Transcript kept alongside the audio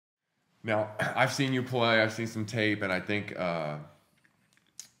Now, I've seen you play. I've seen some tape, and I think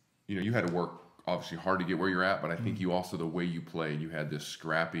you had to work obviously hard to get where you're at. But I think you also the way you played, you had this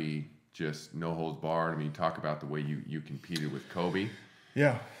scrappy, just no holds barred. I mean, you talk about the way you competed with Kobe.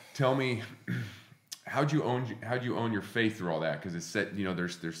 Yeah. Tell me, how'd you own your faith through all that? Because it's set.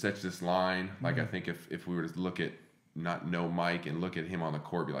 There's such this line. Like I think if we were to look at not know Mike and look at him on the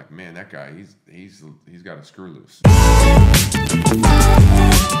court, be like, man, that guy, he's got a screw loose.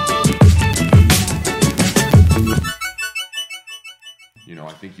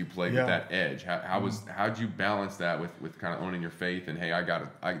 I think you played with that edge. How'd you balance that with kind of owning your faith and hey,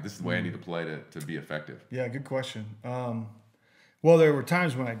 this is the way I need to play to be effective? Yeah, good question. Well, there were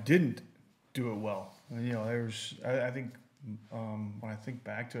times when I didn't do it well. I think when I think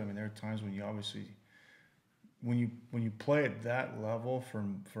back to it, I mean, there are times when you obviously when you play at that level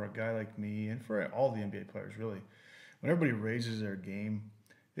for a guy like me and for all the NBA players really, when everybody raises their game,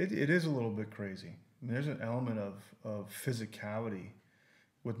 it is a little bit crazy. I mean, there's an element of physicality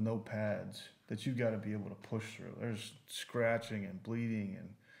with no pads that you've got to be able to push through. There's scratching and bleeding and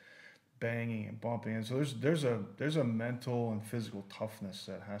banging and bumping, and so there's a mental and physical toughness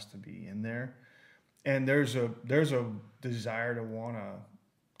that has to be in there, and there's a desire to want to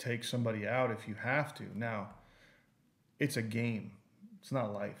take somebody out if you have to. Now, it's a game; it's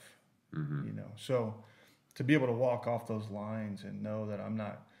not life, So to be able to walk off those lines and know that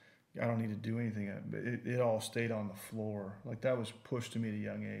I don't need to do anything. It all stayed on the floor. Like that was pushed to me at a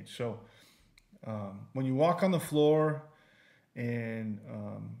young age. So when you walk on the floor, and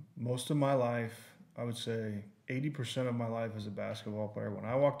most of my life, I would say 80% of my life as a basketball player, when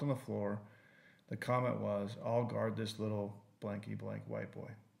I walked on the floor, the comment was, I'll guard this little blankety blank white boy.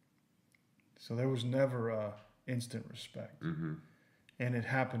 So there was never instant respect. Mm-hmm. And it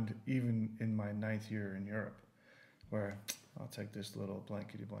happened even in my 9th year in Europe, where I'll take this little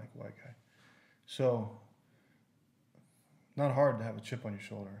blankety blank white guy. So, not hard to have a chip on your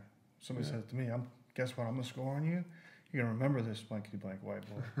shoulder. Somebody says to me, guess what, I'm going to score on you? You're going to remember this blankety blank white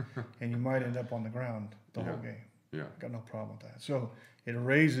boy. And you might end up on the ground the whole game. Yeah. Got no problem with that. So, it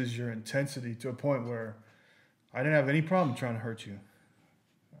raises your intensity to a point where I didn't have any problem trying to hurt you.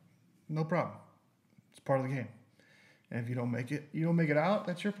 No problem. It's part of the game. And if you don't make it out,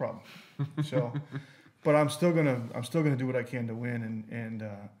 that's your problem. So... But I'm still gonna do what I can to win, and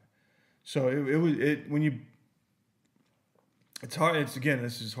so it's hard.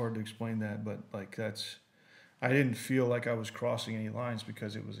 This is hard to explain that, but like I didn't feel like I was crossing any lines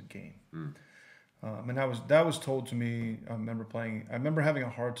because it was a game, and that was told to me. I remember having a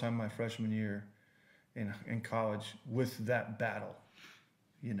hard time my freshman year in college with that battle,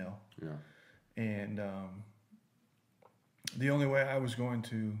 Yeah. And the only way I was going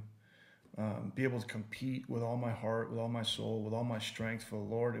to be able to compete with all my heart, with all my soul, with all my strength for the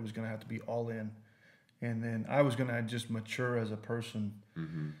Lord, it was going to have to be all in. And then I was going to just mature as a person.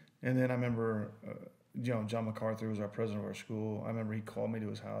 Mm-hmm. And then I remember, John MacArthur was our president of our school. I remember he called me to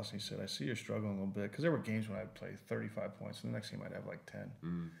his house and he said, I see you're struggling a little bit. Because there were games when I'd play 35 points and the next game I'd have like 10.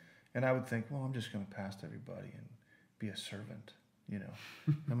 Mm-hmm. And I would think, well, I'm just going to pass to everybody and be a servant,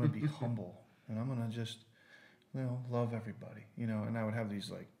 I'm going to be humble and I'm going to just... love everybody, and I would have these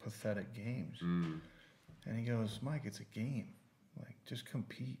like pathetic games. Mm. And he goes, Mike, it's a game. Like, just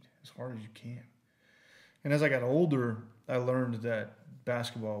compete as hard as you can. And as I got older, I learned that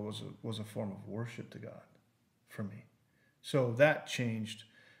basketball was a form of worship to God for me. So that changed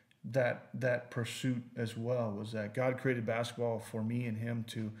that pursuit as well, was that God created basketball for me and him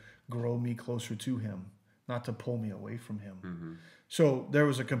to grow me closer to him, not to pull me away from him. Mm-hmm. So there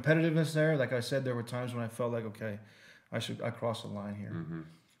was a competitiveness there. Like I said, there were times when I felt like, okay, I crossed the line here. Mm-hmm.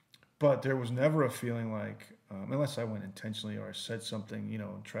 But there was never a feeling like, unless I went intentionally or I said something,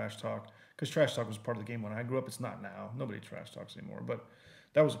 trash talk, because trash talk was part of the game when I grew up. It's not now. Nobody trash talks anymore. But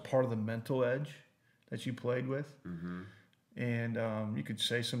that was a part of the mental edge that you played with. Mm-hmm. And you could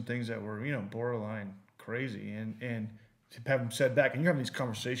say some things that were, borderline crazy. And to have them said back, and you're having these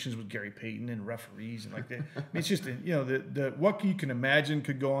conversations with Gary Payton and referees and like that. I mean, it's just the what you can imagine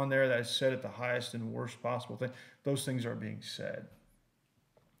could go on there that is said at the highest and worst possible thing. Those things are being said.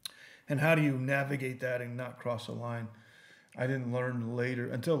 And how do you navigate that and not cross a line? I didn't learn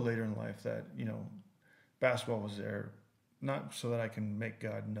until later in life that basketball was there not so that I can make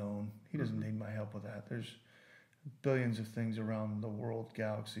God known. He doesn't need my help with that. There's billions of things around the world,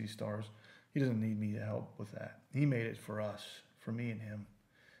 galaxies, stars. He doesn't need me to help with that. He made it for us, for me and him.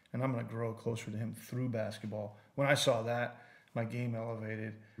 And I'm going to grow closer to him through basketball. When I saw that, my game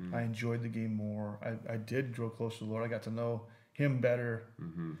elevated. Mm-hmm. I enjoyed the game more. I did grow closer to the Lord. I got to know him better.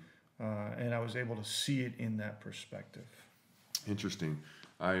 Mm-hmm. And I was able to see it in that perspective. Interesting.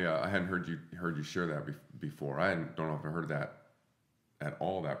 I hadn't heard you share that before. Don't know if I heard that at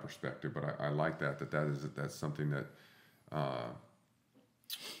all, that perspective, but I like that's something that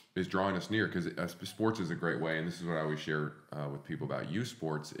is drawing us near, because sports is a great way, and this is what I always share with people about youth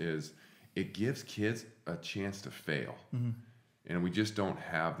sports, is it gives kids a chance to fail. Mm-hmm. And we just don't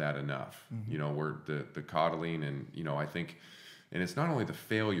have that enough. Mm-hmm. You know, we're the coddling, and, you know, I think, and it's not only the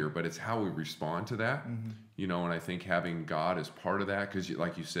failure, but it's how we respond to that. Mm-hmm. You know, and I think having God as part of that, because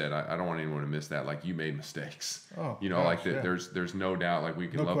like you said, I don't want anyone to miss that. Like, you made mistakes. Oh, you know, gosh, like there's no doubt. Like, we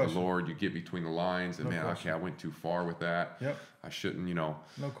can love the Lord. You get between the lines, and okay, I went too far with that. Yep. I shouldn't, you know,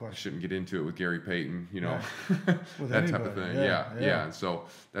 I shouldn't get into it with Gary Payton, you know, that type of thing. Yeah. And so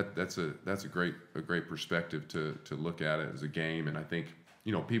that's a great perspective to look at it as a game. And I think,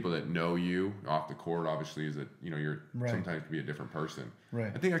 you know, people that know you off the court, obviously, is that, you know, you're sometimes can be a different person.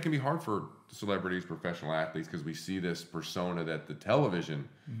 Right. I think that can be hard for celebrities, professional athletes, because we see this persona that the television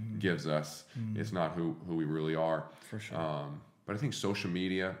gives us. It's not who we really are. For sure. But I think social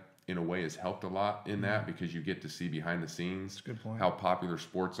media, in a way, has helped a lot in that, because you get to see behind the scenes how popular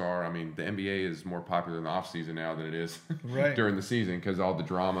sports are. I mean, the NBA is more popular in the off season now than it is during the season, because all the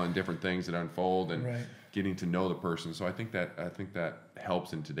drama and different things that unfold, and getting to know the person. So I think that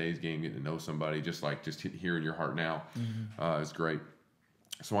helps in today's game, getting to know somebody, just hearing your heart now is great.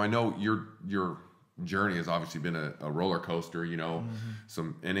 So I know your journey has obviously been a roller coaster. You know,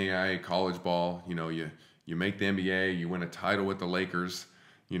 some NAIA college ball. You know, you make the NBA, you win a title with the Lakers.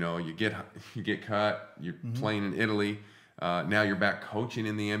 You know, you get cut. You're playing in Italy. Now you're back coaching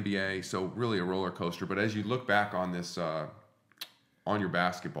in the NBA. So really a roller coaster. But as you look back on this, on your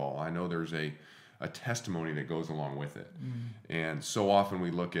basketball, I know there's a testimony that goes along with it. And so often we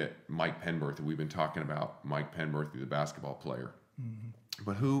look at Mike Penberthy. We've been talking about Mike Penberthy, the basketball player.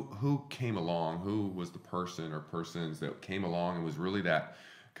 But who came along? Who was the person or persons that came along and was really that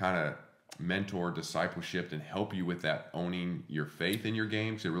kind of mentor, discipleship, and help you with that owning your faith in your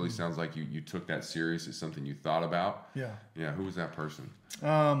game? Because it really sounds like you took that serious. It's something you thought about. Yeah. Who was that person?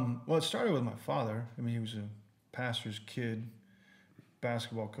 Well, it started with my father. I mean, he was a pastor's kid,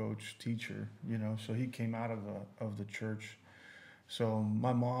 basketball coach, teacher, you know, so he came out of the church. So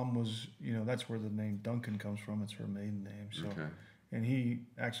my mom was, you know, that's where the name Duncan comes from. It's her maiden name. So, and he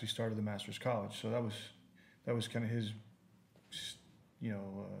actually started the Master's College. So that was kind of his, you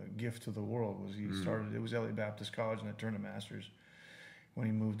know, gift to the world. Was he started, it was Elliott Baptist College, and it turned to Master's when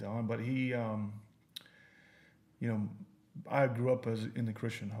he moved on. But he, you know, I grew up in the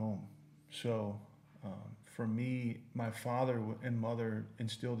Christian home. So for me, my father and mother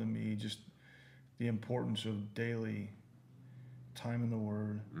instilled in me just the importance of daily time in the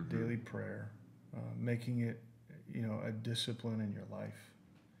Word, daily prayer, making it, you know, a discipline in your life.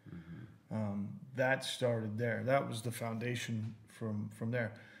 That started there. That was the foundation from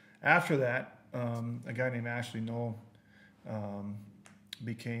there. After that, a guy named Ashley Knoll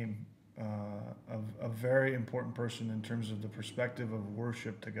became a very important person in terms of the perspective of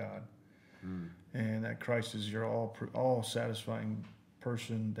worship to God, and that Christ is your all satisfying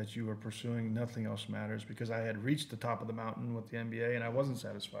person that you are pursuing. Nothing else matters, because I had reached the top of the mountain with the NBA and I wasn't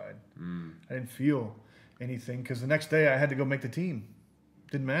satisfied. I didn't feel anything, because the next day I had to go make the team.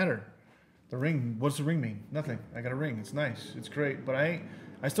 Didn't matter. The ring, what's the ring mean? Nothing. I got a ring. It's nice. It's great. But I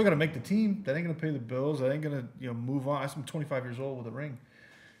still got to make the team. That ain't going to pay the bills. I ain't going to, you know, move on. I'm 25 years old with a ring,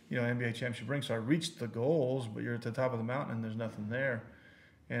 you know, NBA championship ring. So I reached the goals, but you're at the top of the mountain and there's nothing there.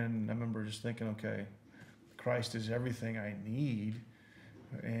 And I remember just thinking, okay, Christ is everything I need.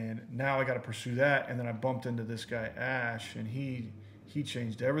 And now I got to pursue that. And then I bumped into this guy, Ash, and he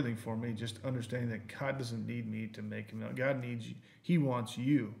changed everything for me. Just understanding that God doesn't need me to make him. God needs you. He wants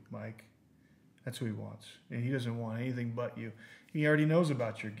you, Mike. That's who he wants. And he doesn't want anything but you. He already knows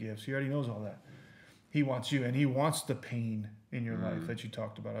about your gifts. He already knows all that. He wants you, and he wants the pain in your life that you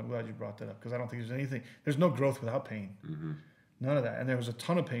talked about. I'm glad you brought that up, because I don't think there's no growth without pain. None of that. And there was a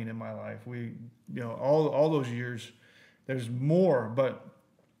ton of pain in my life. You know, all those years, there's more, but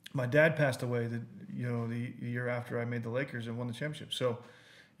my dad passed away the year after I made the Lakers and won the championship. So,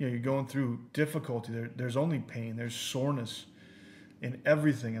 you know, you're going through difficulty. There's only pain. There's soreness in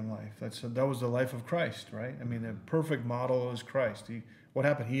everything in life. That was the life of Christ, right? I mean, the perfect model is Christ. What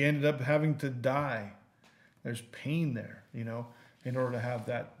happened? He ended up having to die. There's pain there, you know, in order to have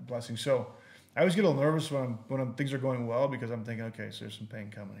that blessing. So I always get a little nervous when things are going well, because I'm thinking, okay, so there's some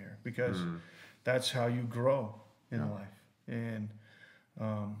pain coming here, because that's how you grow in life. And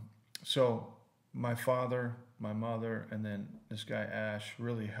so my father, my mother, and then this guy Ash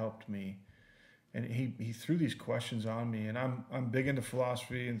really helped me. And he threw these questions on me, and I'm big into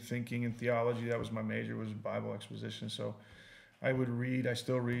philosophy and thinking and theology. That was my major, was Bible exposition. So I would read. I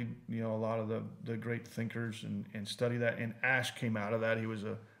still read, a lot of the great thinkers and study that. And Ash came out of that. He was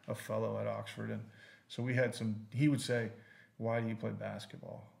a fellow at Oxford, and so we had some. He would say, "Why do you play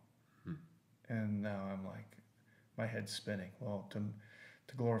basketball?" And now I'm like, my head's spinning. Well,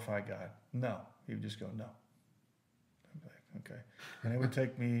 to glorify God. No, he would just go, no. I'd be like, okay. And it would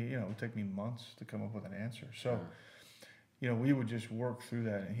take me, months to come up with an answer. So, we would just work through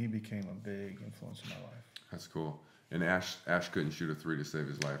that, and he became a big influence in my life. That's cool. And Ash couldn't shoot a 3 to save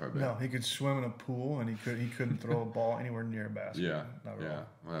his life, I bet. No, he could swim in a pool, and he couldn't throw a ball anywhere near a basket. Yeah, Not at all.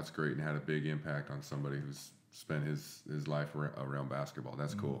 Well, that's great, and had a big impact on somebody who's spent his life around basketball.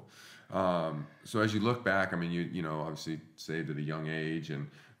 That's cool. So as you look back, I mean, you obviously saved at a young age and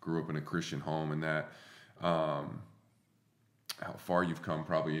grew up in a Christian home, and that how far you've come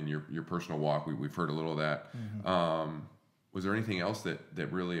probably in your personal walk. We've heard a little of that. Was there anything else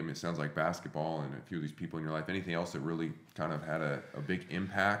that really, I mean, it sounds like basketball and a few of these people in your life, anything else that really kind of had a big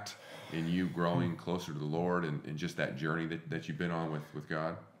impact in you growing closer to the Lord and just that journey that you've been on with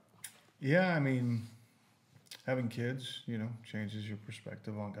God? Yeah, I mean, having kids, changes your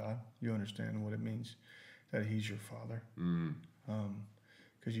perspective on God. You understand what it means that He's your Father.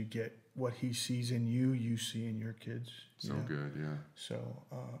 Because you get what He sees in you, you see in your kids. So good, yeah. So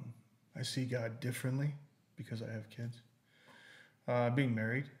I see God differently because I have kids. Being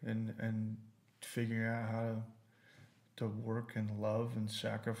married and figuring out how to work and love and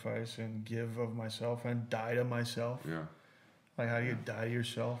sacrifice and give of myself and die to myself. Yeah. Like, how do you die to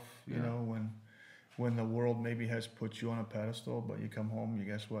yourself? When the world maybe has put you on a pedestal, but you come home, you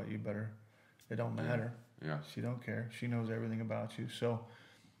guess what? It don't matter. Yeah. She don't care. She knows everything about you. So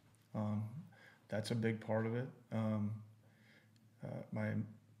that's a big part of it. My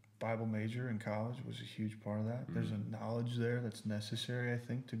Bible major in college was a huge part of that. There's a knowledge there that's necessary, I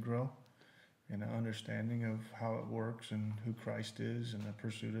think, to grow, and an understanding of how it works and who Christ is, and the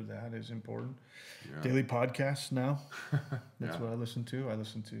pursuit of that is important. Yeah. Daily podcasts now. That's what I listen to. I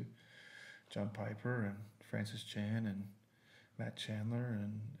listen to John Piper and Francis Chan and Matt Chandler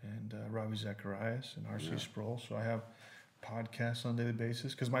and Ravi Zacharias and R.C. Sproul. So I have podcasts on a daily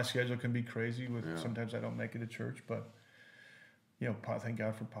basis because my schedule can be crazy. Sometimes I don't make it to church, but thank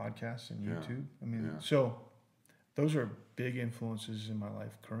God for podcasts and YouTube. I mean, so those are big influences in my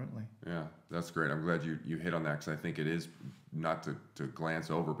life currently. Yeah, that's great. I'm glad you hit on that, because I think it is, not to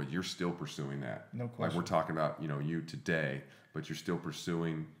glance over, but you're still pursuing that. No question. Like we're talking about, you today, but you're still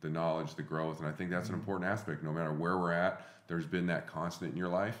pursuing the knowledge, the growth, and I think that's an important aspect. No matter where we're at, there's been that constant in your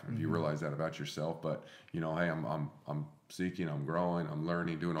life. If you realize that about yourself, but hey, I'm seeking, I'm growing, I'm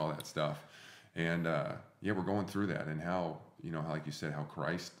learning, doing all that stuff, and we're going through that, and how. Like you said, how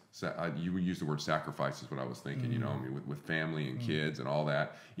Christ, you would use the word sacrifice is what I was thinking, with family and kids and all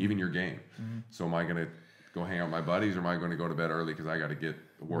that, even your game. So am I going to go hang out with my buddies, or am I going to go to bed early because I got to get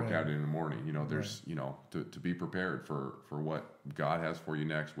a workout in the morning? There's, to be prepared for what God has for you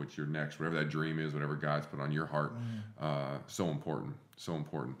next, what's your next, whatever that dream is, whatever God's put on your heart. So important.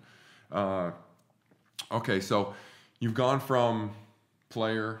 Okay, so you've gone from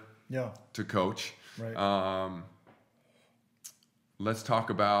player to coach. Right. Let's talk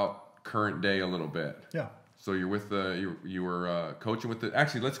about current day a little bit. Yeah. So you're with you were coaching with the.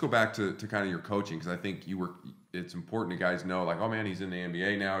 Actually, let's go back to kind of your coaching, because I think it's important to guys know, like, oh man, he's in the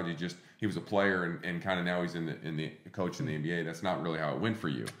NBA now. He was a player and kind of now he's in the coach in the NBA. That's not really how it went for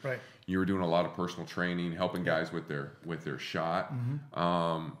you. Right. You were doing a lot of personal training, helping guys with their shot.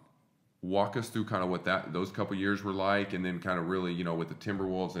 Walk us through kind of what those couple years were like, and then kind of really, with the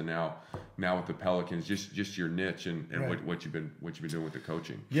Timberwolves and now with the Pelicans, just your niche and what you've been doing with the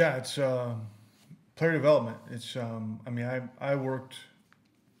coaching. Yeah, it's player development. It's I worked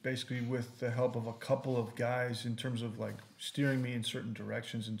basically with the help of a couple of guys in terms of like steering me in certain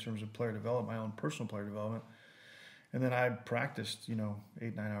directions in terms of player development, my own personal player development, and then I practiced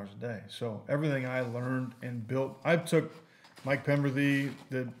 8-9 hours a day. So everything I learned and built, I took Mike Penberthy,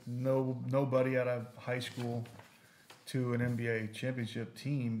 nobody out of high school, to an NBA championship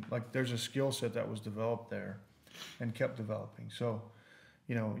team. Like, there's a skill set that was developed there and kept developing. So,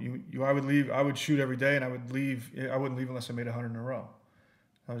 I would leave. I would shoot every day, and I would leave. I wouldn't leave unless I made 100 in a row.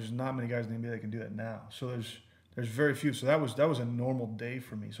 There's not many guys in the NBA that can do that now. So there's very few. So that was a normal day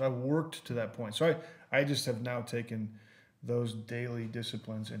for me. So I worked to that point. So I just have now taken those daily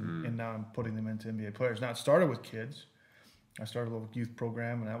disciplines and now I'm putting them into NBA players. Now, it started with kids. I started a little youth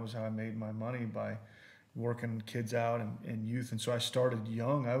program, and that was how I made my money, by working kids out and youth. And so I started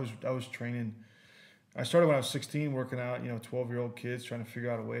young. I was training. I started when I was 16, working out, 12-year-old kids, trying to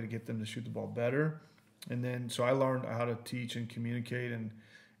figure out a way to get them to shoot the ball better. And then so I learned how to teach and communicate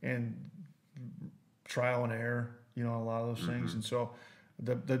and trial and error you know, a lot of those things. And so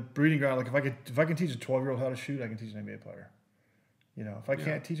the breeding ground, like if I can teach a 12-year-old how to shoot, I can teach an NBA player. You know, if I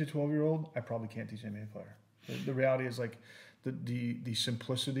can't teach a 12-year-old, I probably can't teach an NBA player. The reality is like the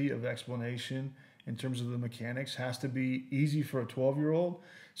simplicity of explanation in terms of the mechanics has to be easy for a 12-year-old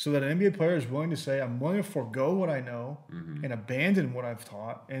so that an NBA player is willing to say, I'm willing to forego what I know and abandon what I've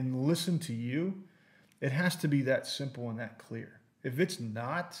taught and listen to you. It has to be that simple and that clear. If it's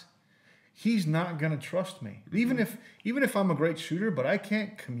not, he's not going to trust me. Even if I'm a great shooter, but I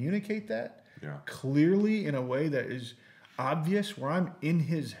can't communicate that clearly in a way that is obvious, where I'm in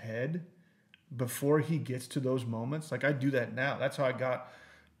his head before he gets to those moments. Like I do that now. That's how I got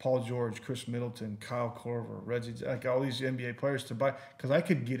Paul George, Chris Middleton, Kyle Korver, Reggie, like all these NBA players to buy, because I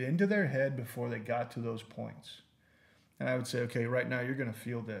could get into their head before they got to those points. And I would say, okay, right now you're going to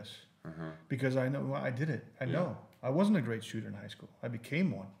feel this. Because I know I did it. I know. I wasn't a great shooter in high school. I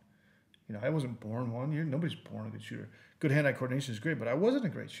became one. You know, I wasn't born one. Nobody's born a good shooter. Good hand-eye coordination is great, but I wasn't a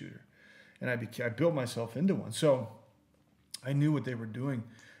great shooter. And I built myself into one. So I knew what they were doing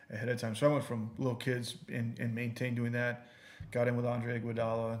ahead of time. So I went from little kids and maintained doing that. Got in with Andre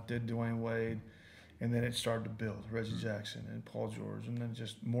Iguodala, did Dwayne Wade, and then it started to build. Reggie Jackson and Paul George, and then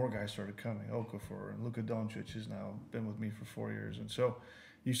just more guys started coming. Okafor and Luka Doncic has now been with me for 4 years. And so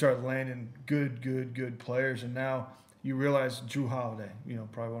you start landing good players, and now you realize Drew Holiday, you know,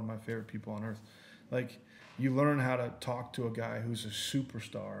 probably one of my favorite people on earth. Like, you learn how to talk to a guy who's a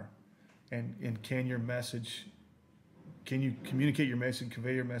superstar, and can you communicate your message,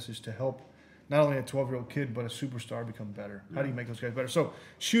 convey your message to help not only a 12-year-old kid, but a superstar become better? How do you make those guys better? So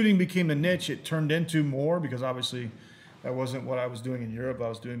shooting became the niche. It turned into more, because obviously that wasn't what I was doing in Europe. I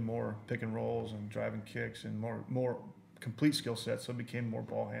was doing more pick and rolls and driving kicks and more complete skill sets. So it became more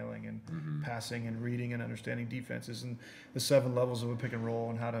ball handling and passing and reading and understanding defenses and the 7 levels of a pick and roll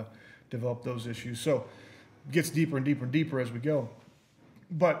and how to develop those issues. So it gets deeper and deeper and deeper as we go.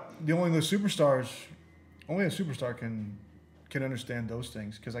 But only a superstar can understand those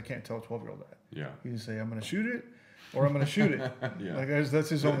things, because I can't tell a 12-year-old that. Yeah. You just say, I'm going to shoot it, or I'm going to shoot it. Like that's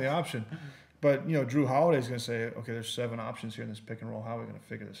his only option. But, you know, Drew Holiday's going to say, okay, there's 7 options here in this pick and roll. How are we going to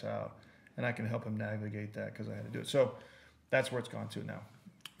figure this out? And I can help him navigate that, because I had to do it. So that's where it's gone to now.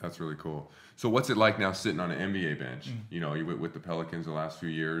 That's really cool. So what's it like now sitting on an NBA bench? You know, you went with the Pelicans the last few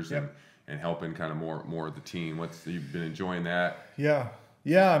years and helping kind of more of the team. You've been enjoying that?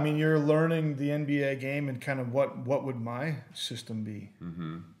 Yeah, I mean, you're learning the NBA game and kind of what would my system be.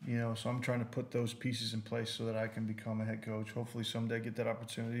 You know, so I'm trying to put those pieces in place so that I can become a head coach. Hopefully someday get that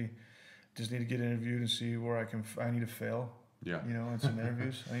opportunity. Just need to get interviewed and see where I need to fail. You know, in some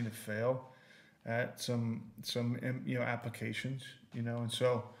interviews. I need to fail at some you know, applications, you know. And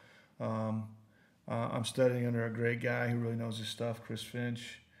so I'm studying under a great guy who really knows his stuff, Chris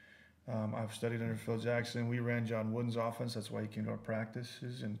Finch. I've studied under Phil Jackson. We ran John Wooden's offense. That's why he came to our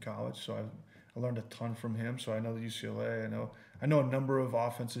practices in college. So I learned a ton from him. So I know the UCLA. I know a number of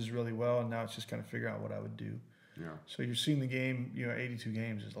offenses really well, and now it's just kind of figuring out what I would do. So you're seeing the game. You know, 82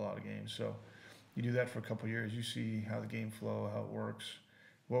 games is a lot of games. So you do that for a couple of years. You see how the game flow, how it works,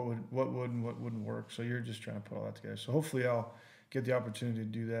 what would and what wouldn't work. So you're just trying to put all that together. So hopefully I'll get the opportunity to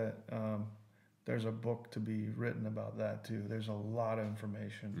do that. There's a book to be written about that too. There's a lot of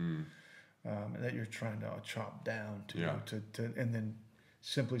information that you're trying to chop down to and then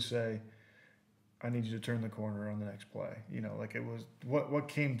simply say, I need you to turn the corner on the next play. You know, like it was what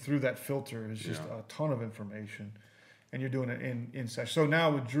came through that filter is just a ton of information, and you're doing it in session. So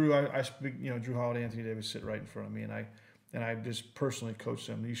now with Drew, I speak. You know, Drew Holiday, Anthony Davis sit right in front of me, and I just personally coach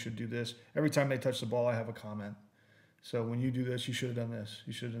them. You should do this. Every time they touch the ball, I have a comment. So when you do this, you should have done this.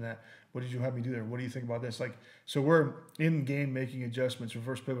 You should have done that. What did you have me do there? What do you think about this? Like, so we're in game making adjustments.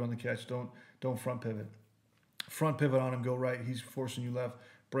 Reverse pivot on the catch. Don't front pivot. Front pivot on him. Go right. He's forcing you left.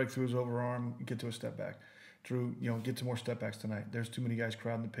 Break through his overarm. Get to a step back. Drew, you know, get to more step backs tonight. There's too many guys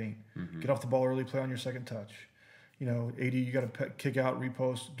crowding the paint. Get off the ball early. Play on your second touch. You know, AD, you got to kick out,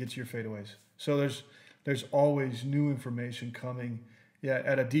 repost, get to your fadeaways. So there's always new information coming.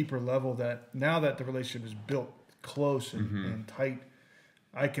 At a deeper level that now that the relationship is built close and tight,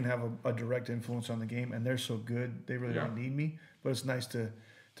 I can have a direct influence on the game, and they're so good they really don't need me. But it's nice to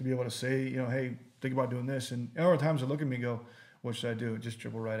be able to say, you know, hey, think about doing this. And there are times they look at me and go, what should I do? Just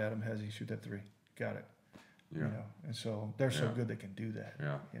dribble right at him, hezzy, shoot that 3. Got it. You know, and so they're so good they can do that.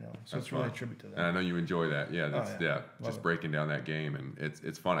 You know, so it's really a tribute to that. And I know you enjoy that. Just breaking down that game, and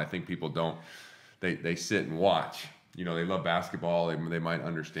it's fun. I think people don't. They sit and watch. You know, they love basketball. They might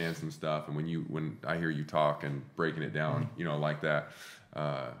understand some stuff, and when I hear you talk and breaking it down, you know, like that,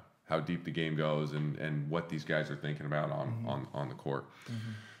 how deep the game goes and what these guys are thinking about on the court.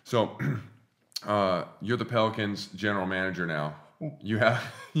 So, You're the Pelicans general manager now. You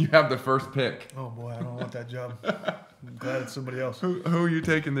have the first pick. Oh boy, I don't want that job. I'm glad it's somebody else. Who are you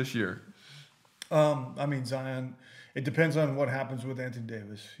taking this year? I mean Zion. It depends on what happens with Anthony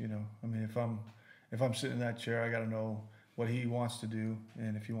Davis. You know, I mean if I'm sitting in that chair, I got to know what he wants to do,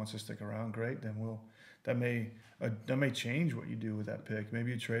 and if he wants to stick around, great. Then that may change what you do with that pick.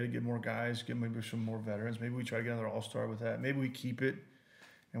 Maybe you trade it, get more guys, get maybe some more veterans. Maybe we try to get another All-Star with that. Maybe we keep it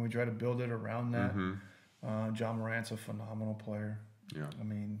and we try to build it around that. John Morant's a phenomenal player. Yeah. I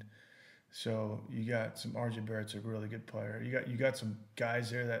mean, so you got some RJ Barrett's a really good player. You got some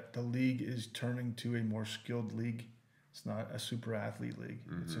guys there that the league is turning to a more skilled league. It's not a super athlete league.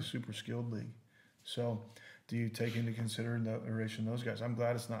 It's a super skilled league. So do you take into consideration those guys? I'm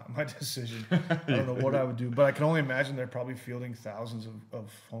glad it's not my decision. I don't know what I would do, but I can only imagine they're probably fielding thousands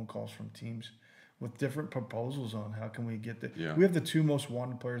of phone calls from teams with different proposals on how can we get the. Yeah. We have the two most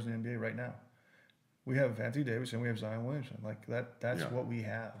wanted players in the NBA right now. We have Anthony Davis and we have Zion Williamson. Like that. That's what we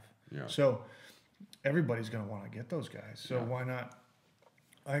have. Yeah. So everybody's going to want to get those guys. So why not?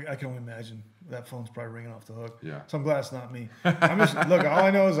 I can only imagine that phone's probably ringing off the hook. Yeah. So I'm glad it's not me. I'm just look. All I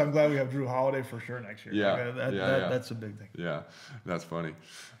know is I'm glad we have Drew Holiday for sure next year. Yeah. That's a big thing. Yeah, that's funny.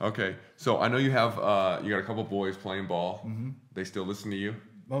 Okay, so I know you have you got a couple boys playing ball. They still listen to you?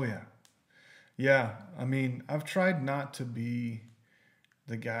 Oh yeah, yeah. I mean, I've tried not to be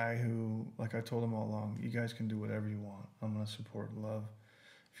the guy who, like I told them all along, you guys can do whatever you want. I'm gonna support and love.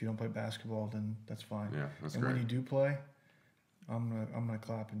 If you don't play basketball, then that's fine. Yeah, that's and great. When you do play, I'm gonna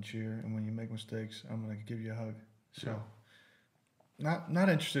clap and cheer, and when you make mistakes, I'm gonna give you a hug. So, not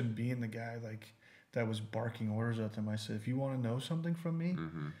interested in being the guy like that was barking orders at them. I said, if you want to know something from me,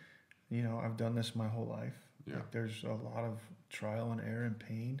 you know, I've done this my whole life. Yeah. Like, there's a lot of trial and error and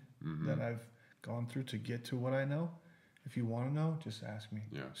pain that I've gone through to get to what I know. If you want to know, just ask me.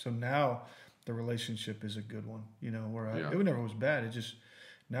 Yeah. So now the relationship is a good one. You know, where it never was bad. It just.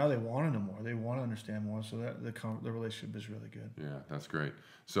 Now they want to know more. They want to understand more. So that the relationship is really good. Yeah, that's great.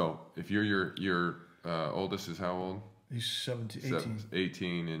 So if you're your oldest is how old? He's 18.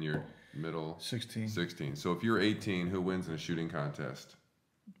 18 and your middle? 16. 16. So if you're 18, who wins in a shooting contest?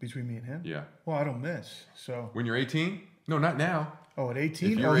 Between me and him? Yeah. Well, I don't miss. So when you're 18? No, not now. Oh, at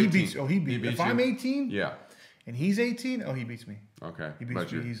 18? He beats. He beats. If I'm 18? Yeah. And he's 18? Oh, he beats me. Okay. He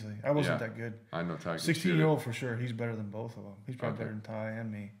beats me easily. I wasn't that good. I know Ty. 16-year-old for sure. He's better than both of them. He's probably better than Ty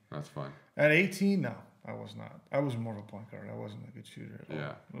and me. That's fine. At 18, no, I was not. I was more of a point guard. I wasn't a good shooter at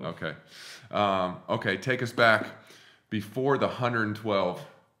all. Yeah. Okay. Okay. Take us back before the 112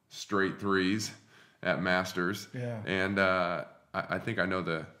 straight threes at Masters. Yeah. And I think I know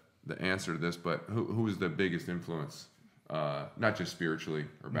the answer to this, but who was the biggest influence, not just spiritually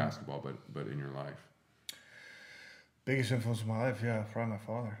or basketball, but in your life? Biggest influence in my life, yeah, probably my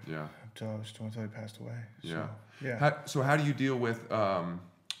father. Yeah. Until he passed away. Yeah. So, yeah. So how do you deal with,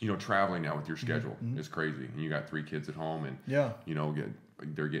 traveling now with your schedule? It's crazy. And you got 3 kids at home and,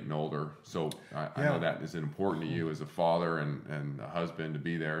 they're getting older. So I know that is important to you as a father and a husband to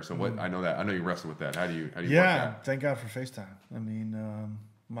be there. So I know you wrestle with that. How do you work that? Thank God for FaceTime. I mean,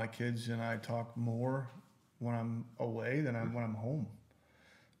 my kids and I talk more when I'm away than when I'm home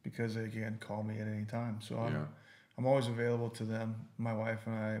because they can call me at any time. So I'm always available to them. My wife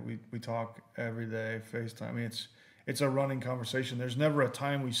and I, we talk every day, FaceTime. I mean, it's a running conversation. There's never a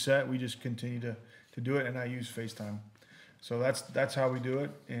time we set. We just continue to do it, and I use FaceTime. So that's how we do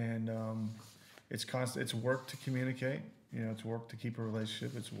it, and it's constant. It's work to communicate. You know, it's work to keep a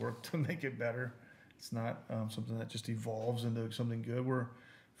relationship. It's work to make it better. It's not something that just evolves into something good. We're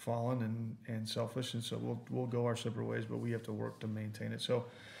fallen and selfish, and so we'll go our separate ways, but we have to work to maintain it. So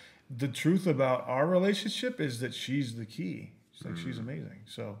the truth about our relationship is that she's the key. She's amazing.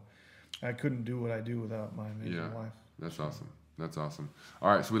 So I couldn't do what I do without my amazing wife. That's awesome. That's awesome.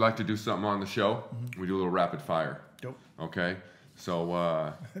 All right, so we like to do something on the show. We do a little rapid fire. Dope. Okay.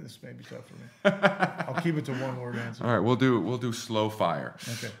 So this may be tough for me. I'll keep it to one word answer. All right, we'll do slow fire.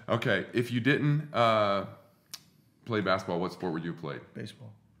 Okay. Okay. If you didn't play basketball, what sport would you have played?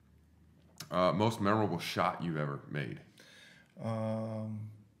 Baseball. Most memorable shot you've ever made?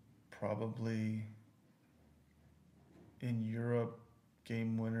 Probably in Europe,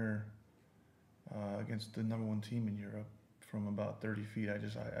 game winner against the number 1 team in Europe from about 30 feet. I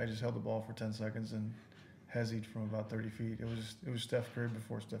just held the ball for 10 seconds and hezzied from about 30 feet. It was Steph Curry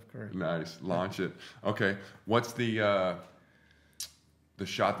before Steph Curry. Nice. Launch it. Okay. What's the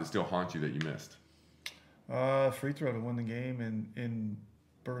shot that still haunts you that you missed? Free throw to win the game in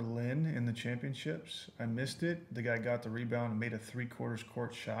Berlin in the championships. I missed it. The guy got the rebound and made a 3/4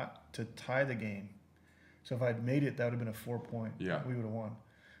 court shot to tie the game. So if I'd made it, that would have been a 4-point. Yeah. We would have won.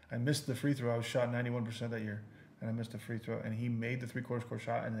 I missed the free throw. I was shot 91% that year, and I missed a free throw, and he made the three-quarter score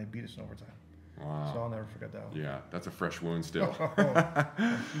shot, and they beat us in overtime. Wow. So I'll never forget that one. Yeah, that's a fresh wound still.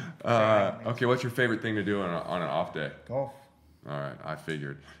 Oh. Okay, what's your favorite thing to do on an off day? Golf. All right, I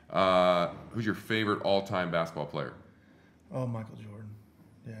figured. Who's your favorite all-time basketball player? Oh, Michael Jordan.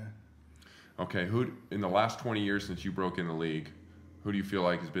 Yeah. Okay, who in the last 20 years since you broke in the league, who do you feel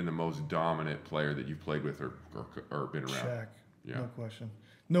like has been the most dominant player that you've played with or been around? Shaq. Yeah. No question.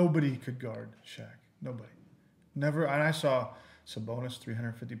 Nobody could guard Shaq. Nobody. Never. And I saw Sabonis,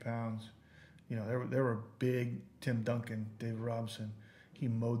 350 pounds. You know, there were big Tim Duncan, David Robinson. He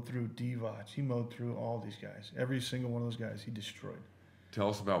mowed through Divac. He mowed through all these guys. Every single one of those guys he destroyed. Tell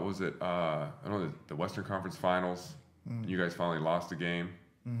us about, was it, I don't know, the Western Conference Finals? Mm. You guys finally lost a game.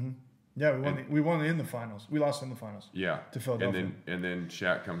 Mm-hmm. Yeah, we won in the finals. We lost in the finals. Yeah. To Philadelphia. And then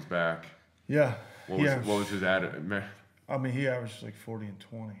Shaq comes back. Yeah. What was his attitude? I mean, he averaged like 40 and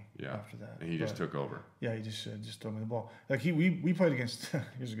 20 yeah. after that. And he just took over. Yeah, he just said, just throw me the ball. Like we played against,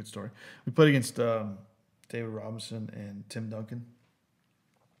 here's a good story. We played against David Robinson and Tim Duncan.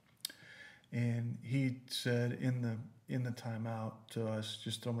 And he said in the timeout to us,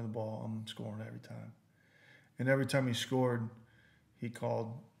 just throw me the ball, I'm scoring every time. And every time he scored, he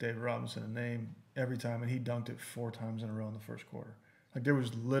called David Robinson a name every time, and he dunked it 4 times in a row in the first quarter. Like there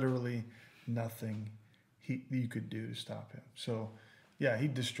was literally nothing you could do to stop him. So, yeah, he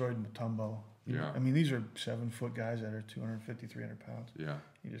destroyed Mutombo. Yeah. I mean, these are 7-foot guys that are 250, 300 pounds. Yeah.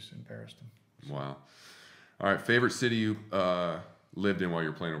 He just embarrassed them. So. Wow. All right, favorite city you lived in while you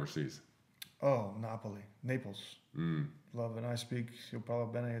were playing overseas? Oh, Napoli. Naples. Mm. Love it. I speak, io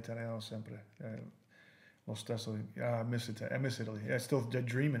parlo bene italiano sempre. Lo stesso. I miss Italy. I still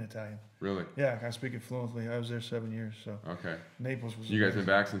dream in Italian. Really? Yeah, I speak it fluently. I was there 7 years, so. Okay. Naples was. You guys been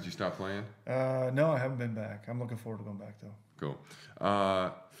back since you stopped playing? No, I haven't been back. I'm looking forward to going back though. Cool.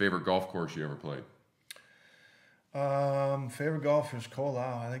 Favorite golf course you ever played? Favorite golf is Ko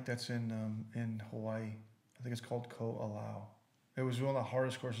Olau. I think that's in Hawaii. I think it's called Ko Olau. It was one of the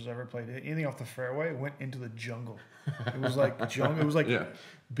hardest courses I ever played. Anything off the fairway went into the jungle. It was like jungle. It was like yeah.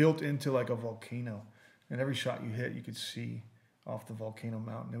 built into like a volcano. And every shot you hit, you could see off the volcano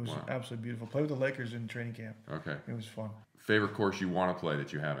mountain. It was absolutely beautiful. Played with the Lakers in training camp. Okay. It was fun. Favorite course you want to play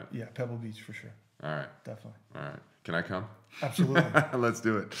that you haven't? Yeah, Pebble Beach for sure. All right. Definitely. All right. Can I come? Absolutely. Let's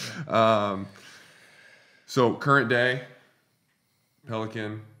do it. Yeah. So current day,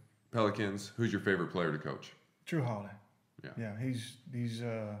 Pelicans. Who's your favorite player to coach? Drew Holiday. Yeah. Yeah. He's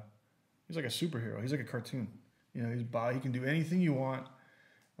like a superhero. He's like a cartoon. You know, his body. He can do anything you want.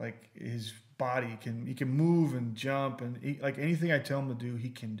 Like his body he can move and jump and like anything I tell him to do, he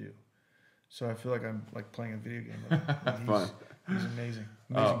can do. So I feel like I'm like playing a video game with him. Fun. He's amazing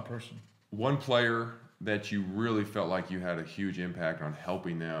person. One player that you really felt like you had a huge impact on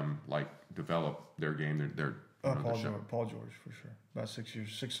helping them like develop their game, their Paul George for sure. About 6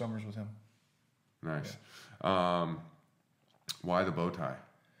 years, 6 summers with him. Nice. Yeah. Why the bow tie?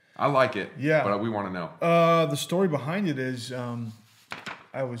 I like it. Yeah, but we want to know. The story behind it is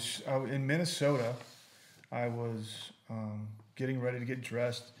I was in Minnesota. I was getting ready to get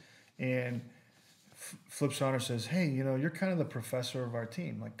dressed, and Flip Saunders says, "Hey, you know, you're kind of the professor of our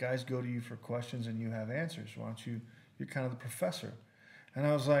team. Like guys go to you for questions, and you have answers. Why don't you? You're kind of the professor." And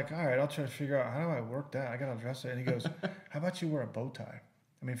I was like, "All right, I'll try to figure out how do I work that. I got to dress it." And he goes, "How about you wear a bow tie?"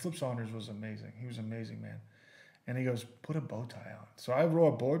 I mean, Flip Saunders was amazing. He was an amazing man. And he goes, "Put a bow tie on." So I wore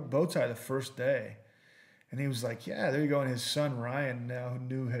a bow tie the first day. And he was like, "Yeah, there you go." And his son, Ryan, now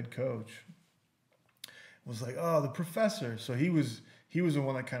new head coach, was like, "Oh, the professor." So he was the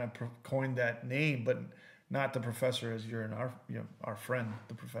one that kind of coined that name, but not the professor as you're in our friend,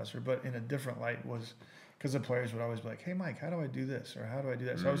 the professor, but in a different light was because the players would always be like, "Hey, Mike, how do I do this?" Or "How do I do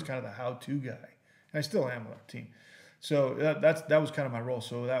that?" So I was kind of the how-to guy. And I still am with our team. So that was kind of my role.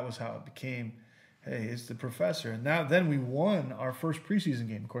 So that was how it became, hey, it's the professor. And then we won our first preseason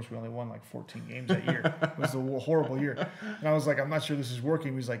game. Of course, we only won like 14 games that year. It was a horrible year. And I was like, I'm not sure this is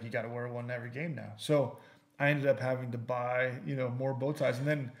working. He was like, you got to wear one every game now. So I ended up having to buy, more bow ties. And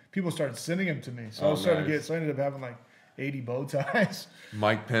then people started sending them to me. So I ended up having like 80 bow ties.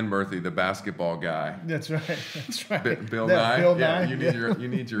 Mike Penberthy, the basketball guy. That's right. That's right. Bill Nye. Bill yeah, Nye. You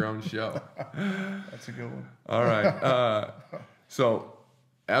need your own show. That's a good one. All right. So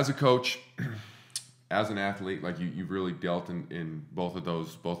as a coach, as an athlete, like you've really dealt in both of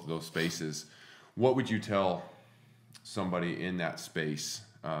those spaces. What would you tell somebody in that space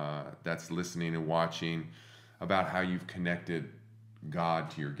that's listening and watching about how you've connected God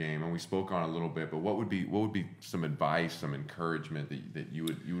to your game? And we spoke on it a little bit, but what would be some advice, some encouragement that you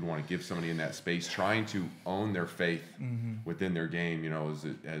would want to give somebody in that space trying to own their faith within their game? You know,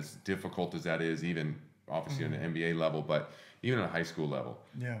 as difficult as that is, even obviously on an NBA level, but even at a high school level.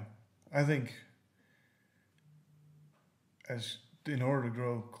 Yeah, I think in order to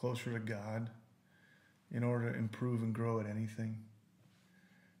grow closer to God, in order to improve and grow at anything,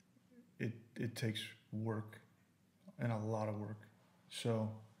 it takes work, and a lot of work. So,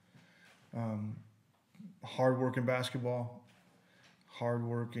 hard work in basketball, hard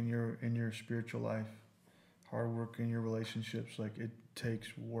work in your spiritual life, hard work in your relationships. Like, it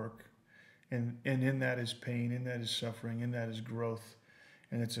takes work, and in that is pain, in that is suffering, in that is growth,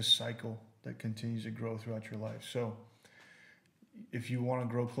 and it's a cycle that continues to grow throughout your life. So, if you want to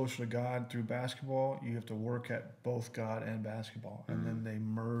grow closer to God through basketball, you have to work at both God and basketball, and then they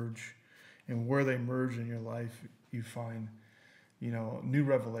merge. And where they merge in your life, you find, new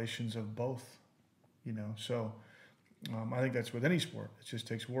revelations of both, So I think that's with any sport. It just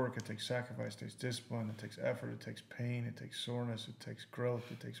takes work. It takes sacrifice. It takes discipline. It takes effort. It takes pain. It takes soreness. It takes growth.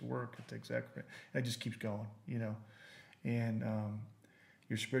 It takes work. It takes effort. It just keeps going, And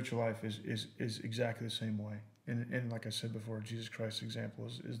your spiritual life is exactly the same way. And like I said before, Jesus Christ's example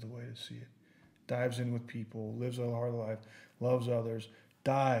is the way to see it. Dives in with people, lives a hard life, loves others,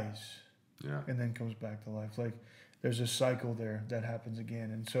 dies, and then comes back to life. Like, there's a cycle there that happens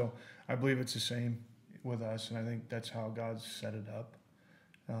again. And so I believe it's the same with us, and I think that's how God's set it up.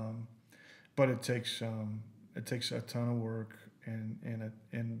 But it takes a ton of work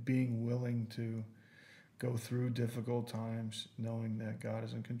and being willing to go through difficult times, knowing that God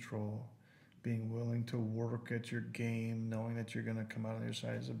is in control, being willing to work at your game, knowing that you're going to come out on your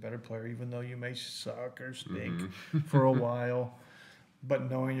side as a better player, even though you may suck or stink for a while,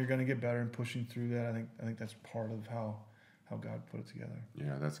 but knowing you're going to get better and pushing through that. I think that's part of how God put it together.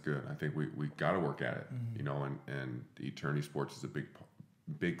 Yeah, that's good. I think we got to work at it, and the eternity sports is a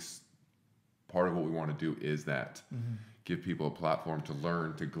big part of what we want to do is that give people a platform to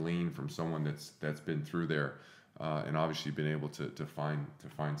learn, to glean from someone that's been through there. And obviously been able to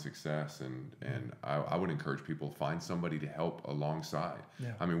find success, and I would encourage people to find somebody to help alongside.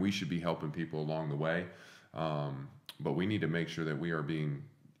 Yeah. I mean, we should be helping people along the way, but we need to make sure that we are being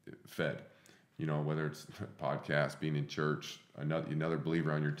fed. Whether it's podcasts, being in church, another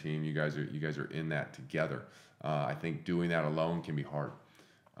believer on your team. You guys are in that together. I think doing that alone can be hard.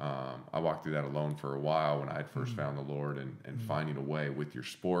 I walked through that alone for a while when I had first found the Lord, and finding a way with your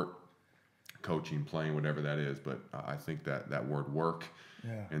sport, coaching, playing, whatever that is. But I think that word work,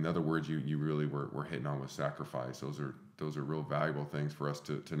 in other words, you really were hitting on with sacrifice. Those are real valuable things for us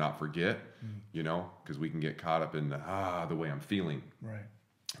to not forget, because we can get caught up in the way I'm feeling. Right.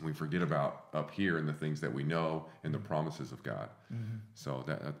 And we forget about up here and the things that we know and the promises of God. So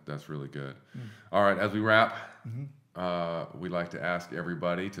that's really good. All right, as we wrap, we'd like to ask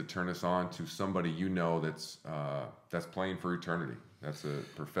everybody to turn us on to somebody that's playing for eternity. That's a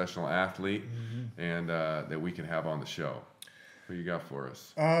professional athlete, and that we can have on the show. Who you got for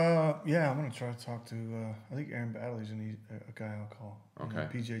us? I'm going to try to talk to, I think Aaron Badley's a guy I'll call. Okay.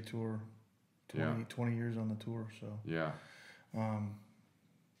 PGA Tour, 20 years on the tour. So yeah.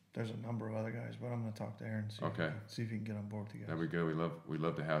 There's a number of other guys, but I'm going to talk to Aaron and see if he can get on board with you guys. That'd be good. We'd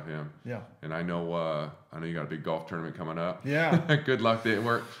love to have him. Yeah. And I know you got a big golf tournament coming up. Yeah. Good luck there.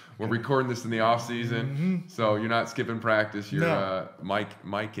 We're recording this in the off season, so you're not skipping practice. You're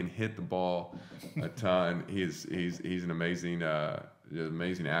Mike can hit the ball a ton. He's an amazing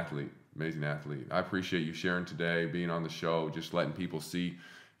athlete. Amazing athlete. I appreciate you sharing today, being on the show, just letting people see.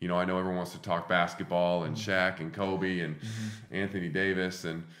 I know everyone wants to talk basketball and Shaq and Kobe and Anthony Davis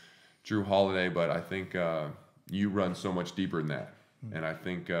and Drew Holiday, but I think you run so much deeper than that. And I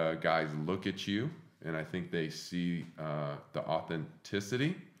think guys look at you, and I think they see the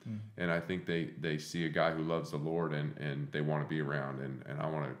authenticity, and I think they see a guy who loves the Lord, and they want to be around. And I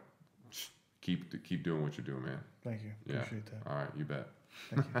want to keep doing what you're doing, man. Thank you. Yeah. Appreciate that. All right, you bet.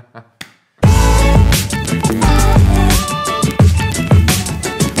 Thank you.